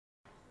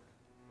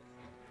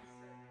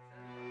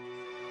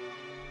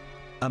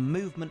A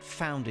movement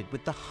founded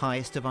with the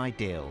highest of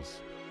ideals.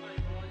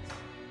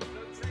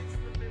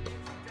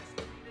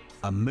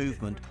 A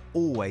movement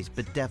always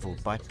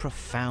bedeviled by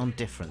profound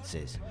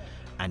differences,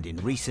 and in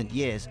recent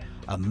years,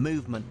 a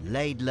movement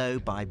laid low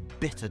by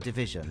bitter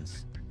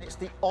divisions. It's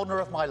the honour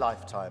of my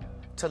lifetime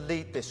to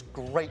lead this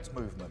great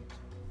movement.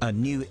 A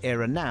new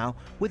era now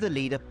with a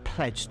leader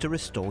pledged to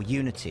restore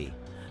unity.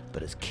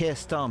 But as Keir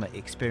Starmer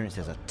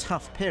experiences a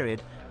tough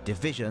period,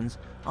 divisions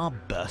are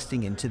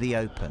bursting into the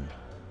open.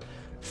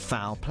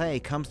 Foul play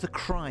comes the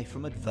cry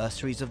from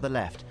adversaries of the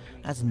left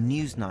as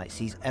Newsnight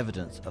sees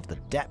evidence of the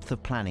depth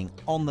of planning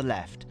on the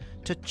left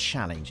to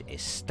challenge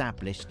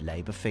established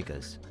Labour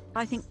figures.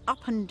 I think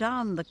up and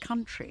down the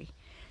country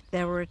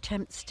there were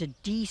attempts to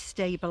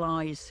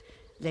destabilise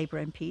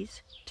Labour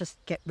MPs, to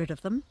get rid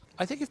of them.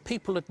 I think if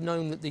people had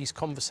known that these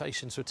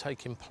conversations were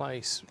taking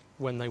place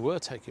when they were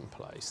taking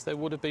place, there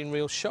would have been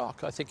real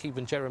shock. I think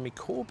even Jeremy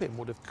Corbyn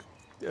would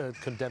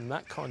have condemned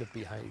that kind of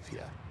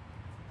behaviour.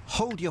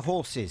 Hold your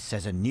horses,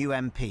 says a new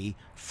MP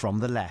from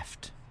the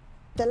left.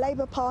 The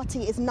Labour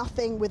Party is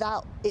nothing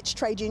without its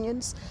trade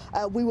unions.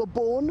 We were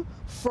born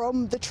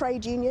from the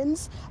trade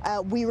unions.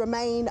 We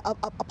remain a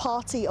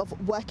party of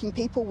working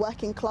people,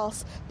 working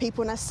class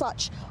people, and as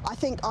such, I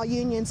think our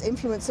unions'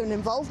 influence and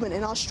involvement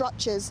in our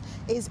structures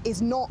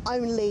is not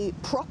only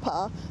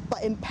proper,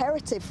 but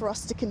imperative for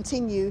us to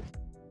continue.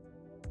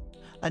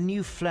 A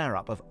new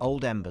flare-up of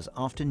old embers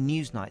after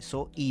Newsnight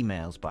saw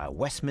emails by a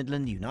West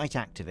Midland Unite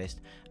activist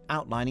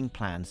outlining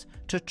plans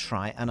to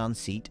try and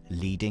unseat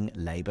leading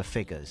Labour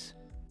figures.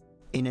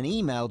 In an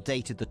email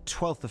dated the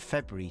 12th of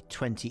February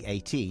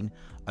 2018,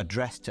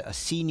 addressed to a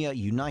senior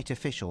Unite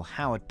official,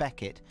 Howard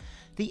Beckett,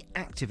 the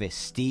activist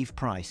Steve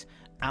Price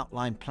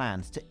outlined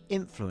plans to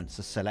influence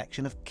the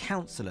selection of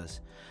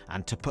councillors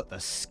and to put the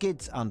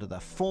skids under the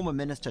former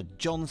Minister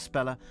John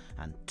Speller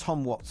and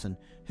Tom Watson,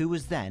 who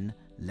was then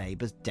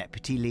Labour's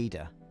deputy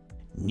leader.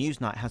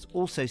 Newsnight has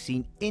also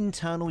seen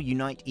internal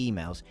Unite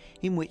emails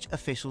in which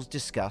officials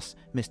discuss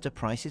Mr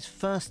Price's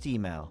first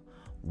email.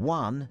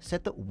 One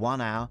said that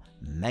 1 hour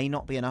may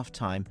not be enough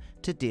time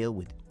to deal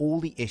with all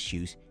the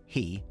issues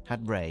he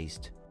had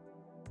raised.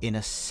 In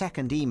a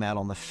second email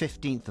on the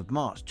 15th of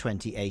March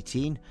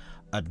 2018,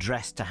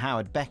 addressed to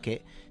Howard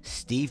Beckett,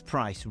 Steve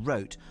Price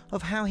wrote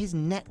of how his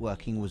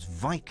networking was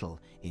vital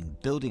in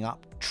building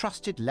up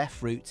trusted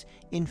left roots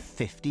in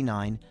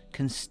 59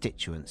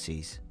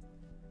 constituencies.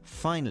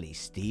 Finally,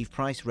 Steve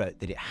Price wrote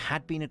that it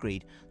had been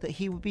agreed that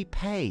he would be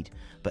paid,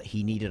 but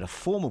he needed a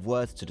form of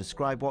words to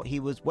describe what he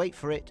was, wait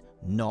for it,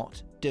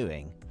 not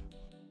doing.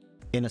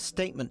 In a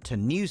statement to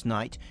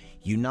Newsnight,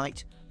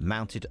 Unite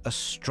mounted a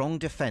strong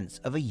defence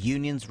of a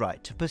union's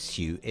right to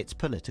pursue its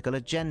political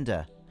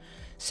agenda,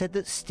 said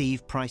that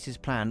Steve Price's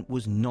plan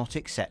was not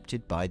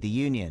accepted by the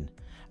union,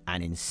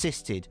 and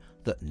insisted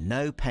that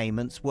no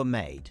payments were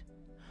made.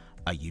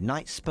 A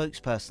Unite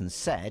spokesperson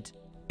said,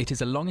 "It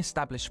is a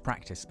long-established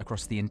practice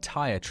across the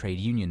entire trade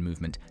union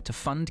movement to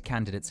fund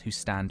candidates who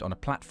stand on a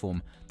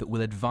platform that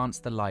will advance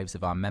the lives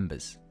of our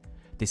members.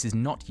 This is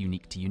not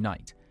unique to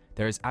Unite.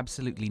 There is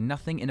absolutely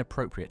nothing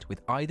inappropriate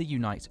with either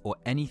Unite or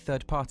any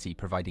third party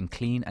providing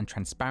clean and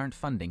transparent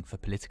funding for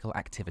political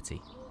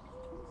activity."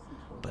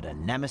 But a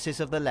nemesis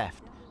of the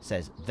left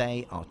says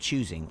they are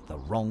choosing the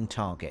wrong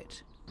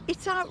target.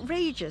 It's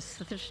outrageous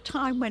that at a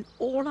time when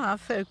all our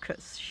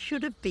focus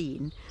should have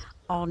been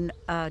on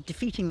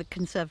defeating the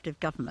Conservative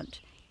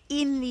government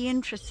in the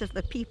interests of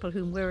the people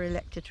whom we're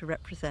elected to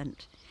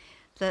represent,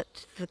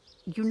 that the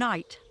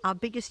Unite, our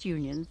biggest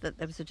union, that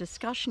there was a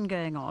discussion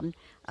going on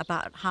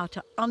about how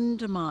to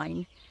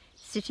undermine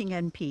sitting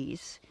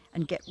MPs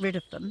and get rid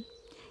of them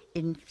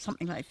in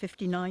something like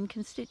 59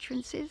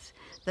 constituencies,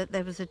 that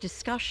there was a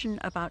discussion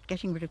about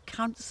getting rid of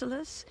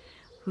councillors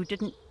who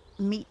didn't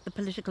meet the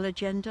political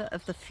agenda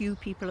of the few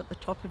people at the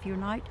top of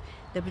Unite.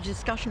 There was a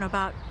discussion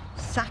about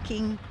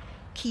sacking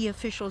key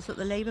officials at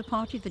the Labour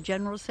Party, the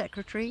General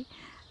Secretary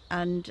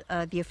and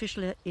the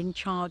official in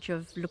charge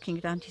of looking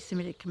at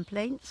anti-Semitic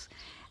complaints.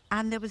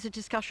 And there was a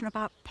discussion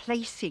about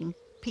placing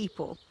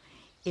people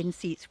in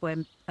seats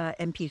where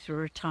MPs were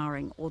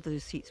retiring or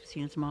those seats were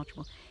seen as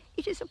marginal.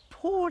 It is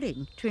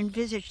appalling to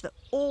envisage that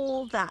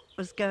all that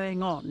was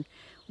going on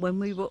when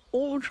we were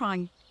all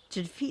trying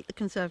to defeat the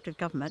Conservative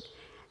government,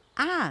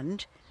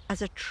 and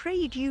as a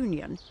trade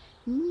union,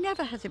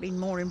 never has it been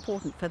more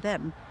important for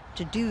them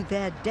to do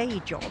their day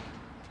job,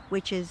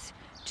 which is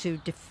to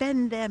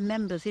defend their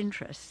members'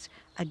 interests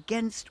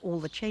against all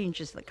the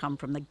changes that come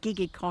from the gig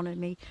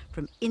economy,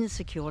 from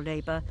insecure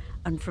labour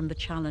and from the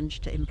challenge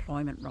to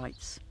employment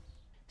rights.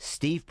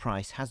 Steve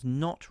Price has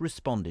not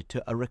responded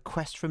to a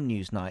request from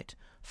Newsnight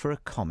for a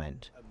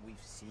comment.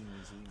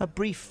 A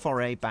brief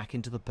foray back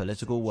into the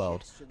political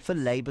world for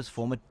Labour's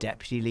former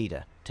deputy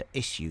leader to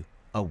issue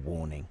a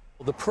warning.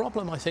 The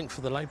problem, I think, for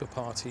the Labour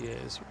Party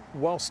is,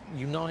 whilst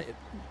Unite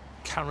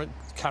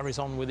carries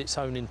on with its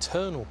own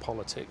internal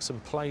politics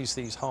and plays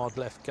these hard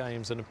left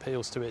games and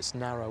appeals to its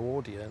narrow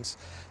audience,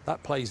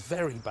 that plays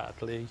very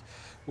badly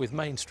with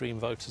mainstream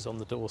voters on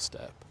the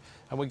doorstep.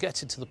 And we're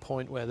getting to the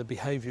point where the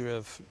behaviour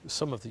of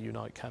some of the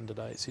Unite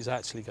candidates is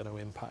actually going to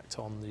impact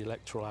on the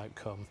electoral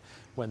outcome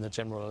when the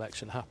general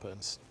election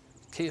happens.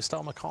 Keir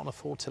Starmer can't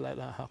afford to let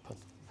that happen.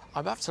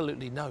 I've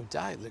absolutely no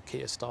doubt that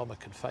Keir Starmer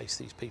can face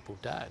these people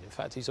down. In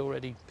fact, he's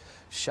already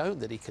shown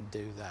that he can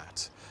do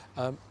that.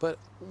 But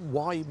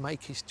why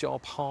make his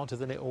job harder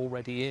than it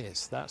already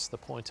is? That's the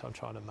point I'm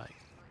trying to make.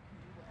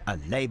 A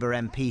Labour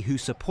MP who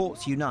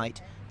supports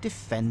Unite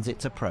defends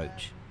its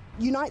approach.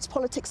 Unite's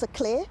politics are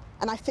clear,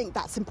 and I think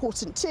that's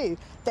important too.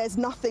 There's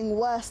nothing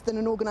worse than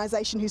an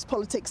organisation whose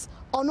politics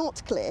are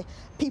not clear.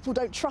 People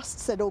don't trust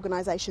said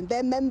organisation.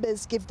 Their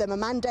members give them a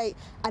mandate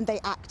and they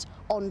act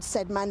on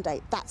said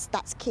mandate.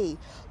 That's key.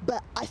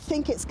 But I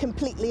think it's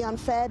completely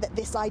unfair that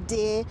this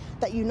idea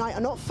that Unite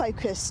are not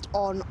focused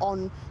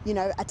on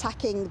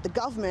attacking the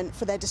government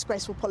for their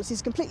disgraceful policies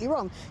is completely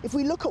wrong. If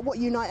we look at what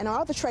Unite and our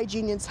other trade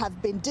unions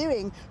have been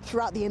doing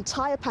throughout the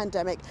entire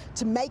pandemic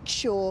to make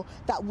sure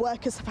that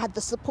workers have had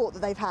the support that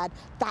they've had,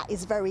 that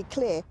is very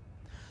clear.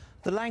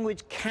 The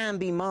language can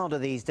be milder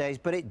these days,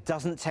 but it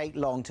doesn't take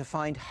long to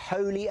find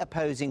wholly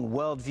opposing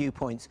world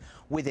viewpoints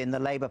within the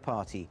Labour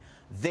Party.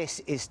 This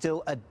is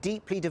still a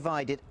deeply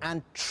divided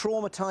and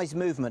traumatised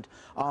movement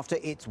after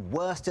its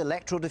worst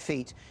electoral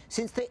defeat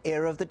since the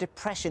era of the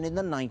Depression in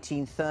the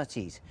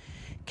 1930s.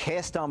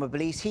 Keir Starmer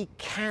believes he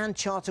can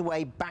chart a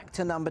way back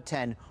to number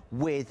 10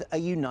 with a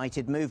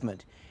united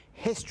movement.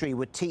 History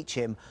would teach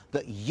him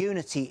that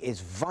unity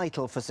is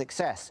vital for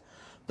success.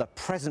 The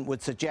present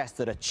would suggest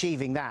that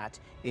achieving that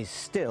is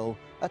still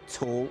a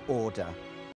tall order.